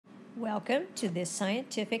Welcome to this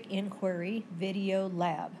scientific inquiry video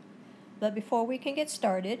lab. But before we can get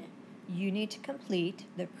started, you need to complete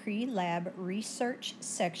the pre-lab research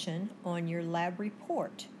section on your lab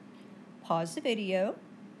report. Pause the video,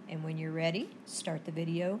 and when you're ready, start the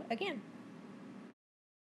video again.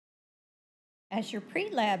 As your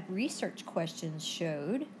pre-lab research questions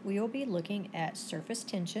showed, we will be looking at surface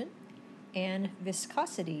tension and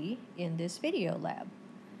viscosity in this video lab.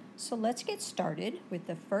 So let's get started with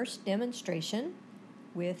the first demonstration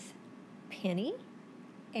with penny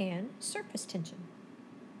and surface tension.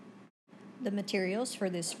 The materials for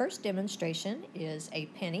this first demonstration is a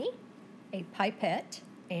penny, a pipette,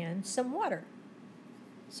 and some water.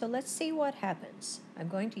 So let's see what happens. I'm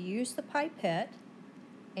going to use the pipette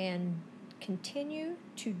and continue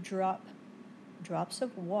to drop drops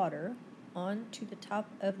of water onto the top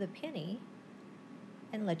of the penny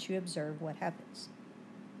and let you observe what happens.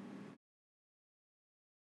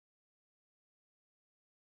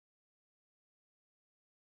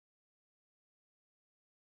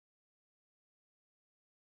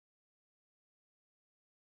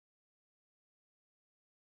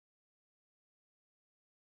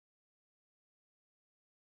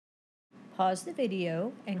 Pause the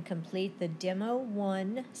video and complete the Demo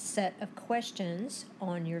 1 set of questions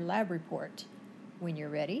on your lab report. When you're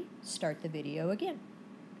ready, start the video again.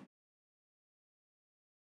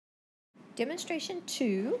 Demonstration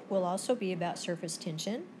 2 will also be about surface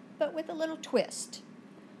tension, but with a little twist.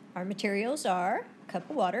 Our materials are a cup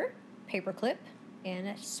of water, paper clip, and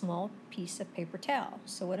a small piece of paper towel.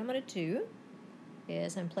 So what I'm going to do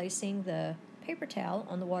is I'm placing the paper towel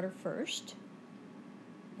on the water first.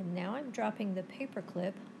 And now I'm dropping the paper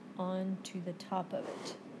clip onto the top of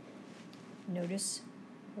it. Notice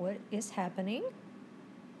what is happening.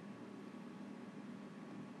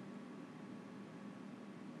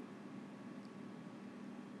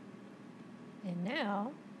 And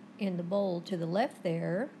now, in the bowl to the left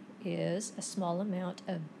there is a small amount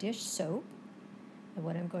of dish soap. And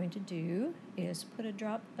what I'm going to do is put a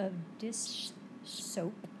drop of dish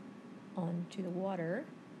soap onto the water.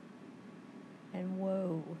 And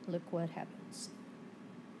whoa, look what happens.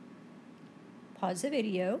 Pause the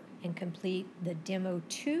video and complete the Demo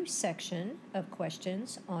 2 section of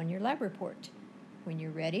questions on your lab report. When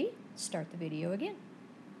you're ready, start the video again.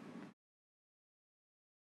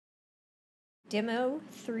 Demo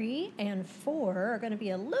 3 and 4 are going to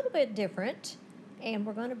be a little bit different, and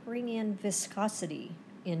we're going to bring in viscosity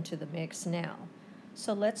into the mix now.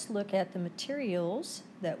 So let's look at the materials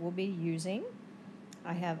that we'll be using.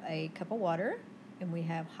 I have a cup of water, and we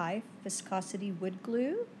have high viscosity wood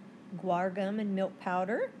glue, guar gum and milk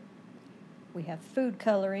powder. We have food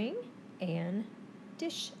coloring and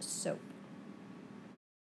dish soap.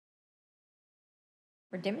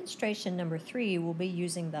 For demonstration number 3, we'll be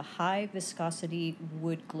using the high viscosity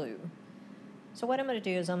wood glue. So what I'm going to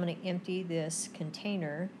do is I'm going to empty this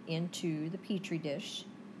container into the Petri dish,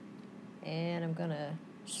 and I'm going to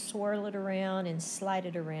swirl it around and slide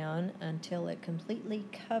it around until it completely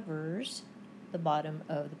covers the bottom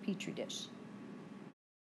of the Petri dish.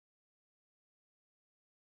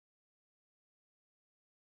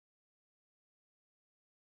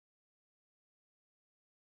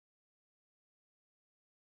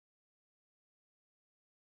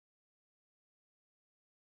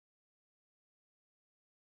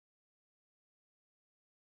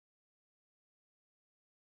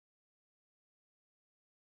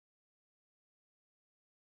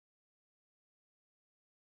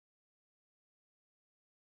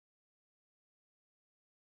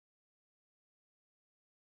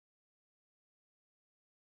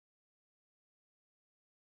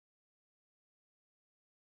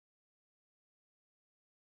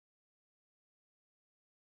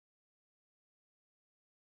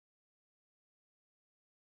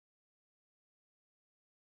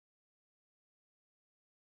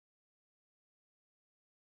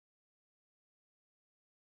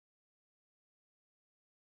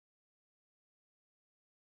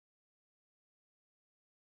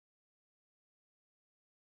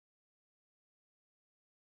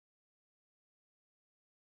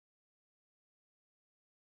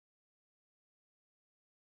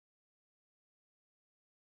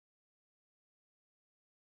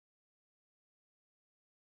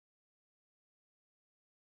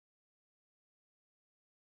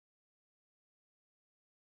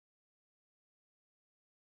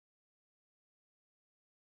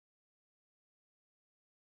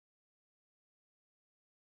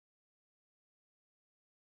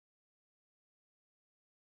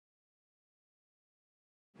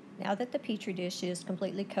 Now that the Petri dish is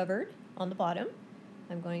completely covered on the bottom,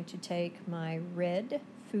 I'm going to take my red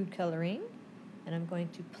food coloring, and I'm going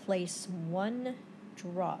to place 1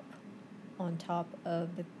 drop on top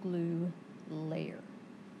of the glue layer.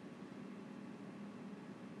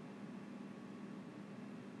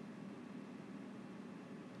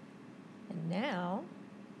 And now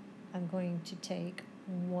I'm going to take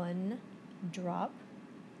 1 drop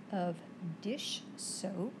of dish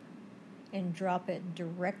soap and drop it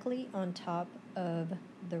directly on top of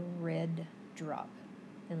the red drop.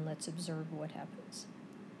 And let's observe what happens.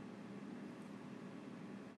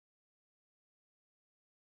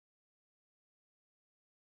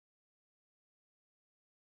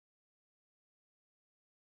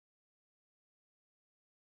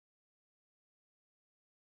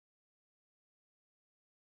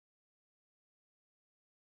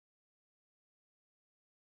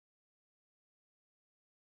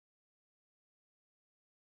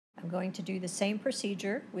 I'm going to do the same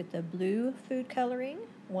procedure with the blue food coloring,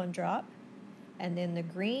 1 drop, and then the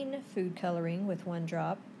green food coloring with 1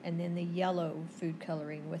 drop, and then the yellow food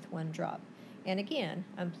coloring with 1 drop. And again,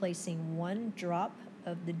 I'm placing 1 drop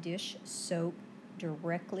of the dish soap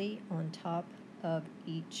directly on top of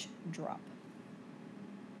each drop.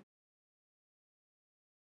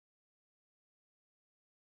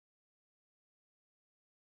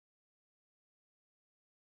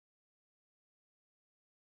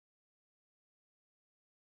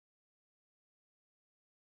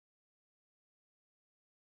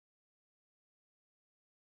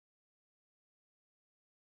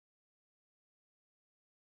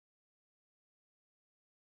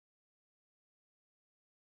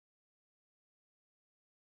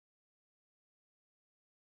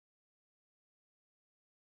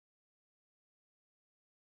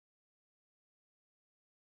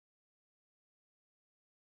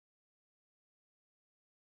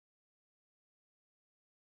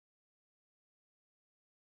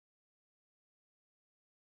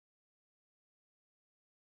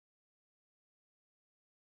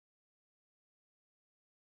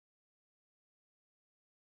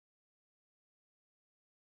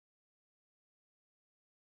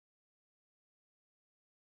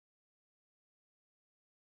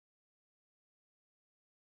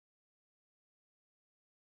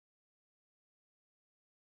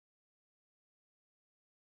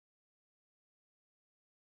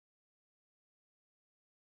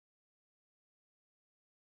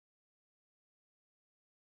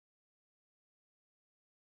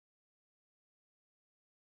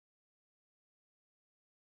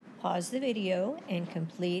 Pause the video and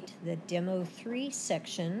complete the Demo 3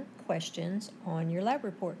 section questions on your lab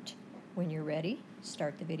report. When you're ready,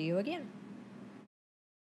 start the video again.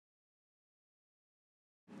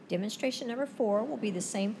 Demonstration number 4 will be the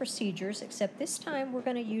same procedures, except this time we're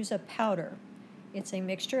going to use a powder. It's a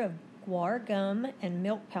mixture of guar gum and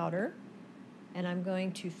milk powder, and I'm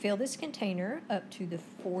going to fill this container up to the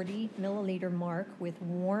 40 milliliter mark with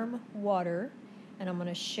warm water, and I'm going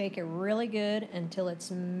to shake it really good until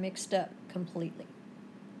it's mixed up completely.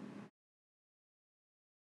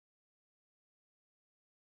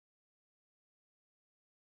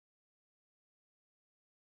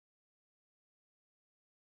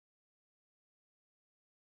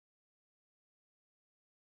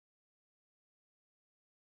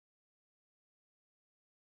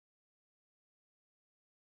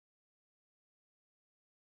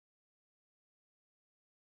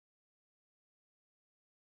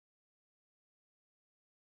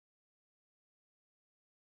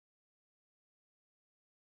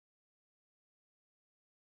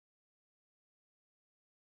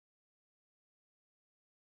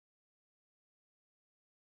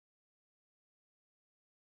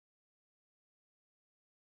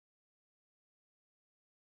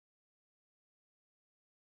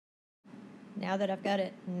 Now that I've got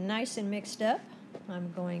it nice and mixed up,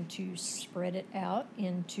 I'm going to spread it out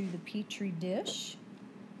into the Petri dish.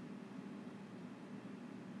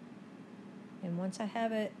 And once I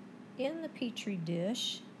have it in the Petri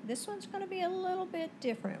dish, this one's going to be a little bit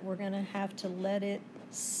different. We're going to have to let it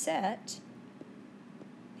set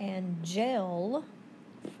and gel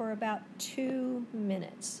for about 2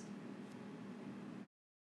 minutes.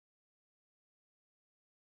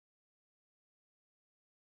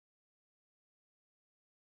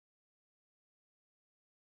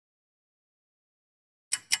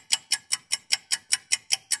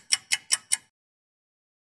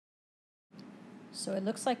 So it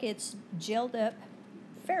looks like it's gelled up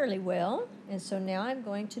fairly well, and so now I'm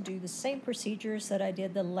going to do the same procedures that I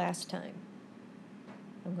did the last time.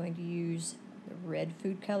 I'm going to use the red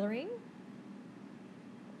food coloring,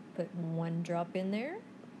 put 1 drop in there,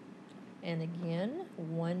 and again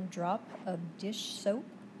 1 drop of dish soap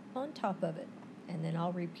on top of it, and then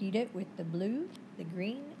I'll repeat it with the blue, the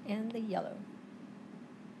green, and the yellow.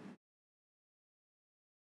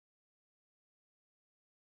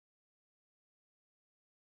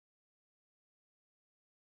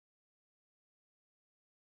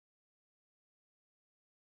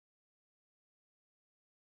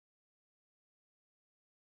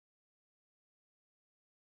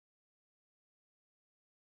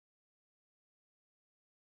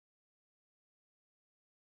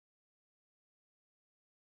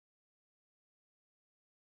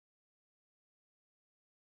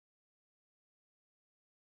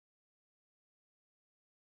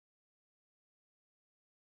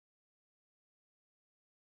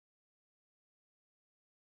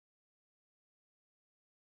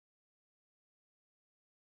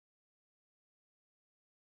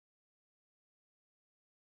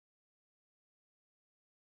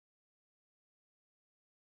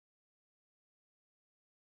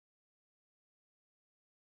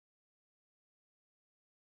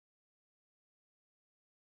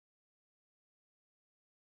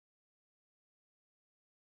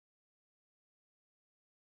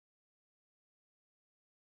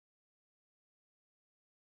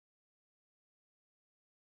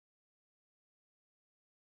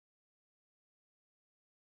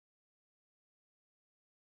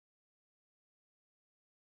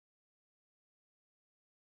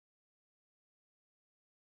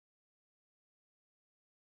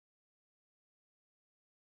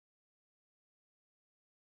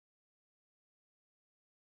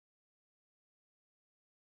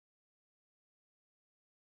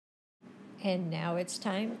 And now it's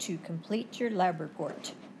time to complete your lab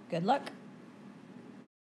report. Good luck!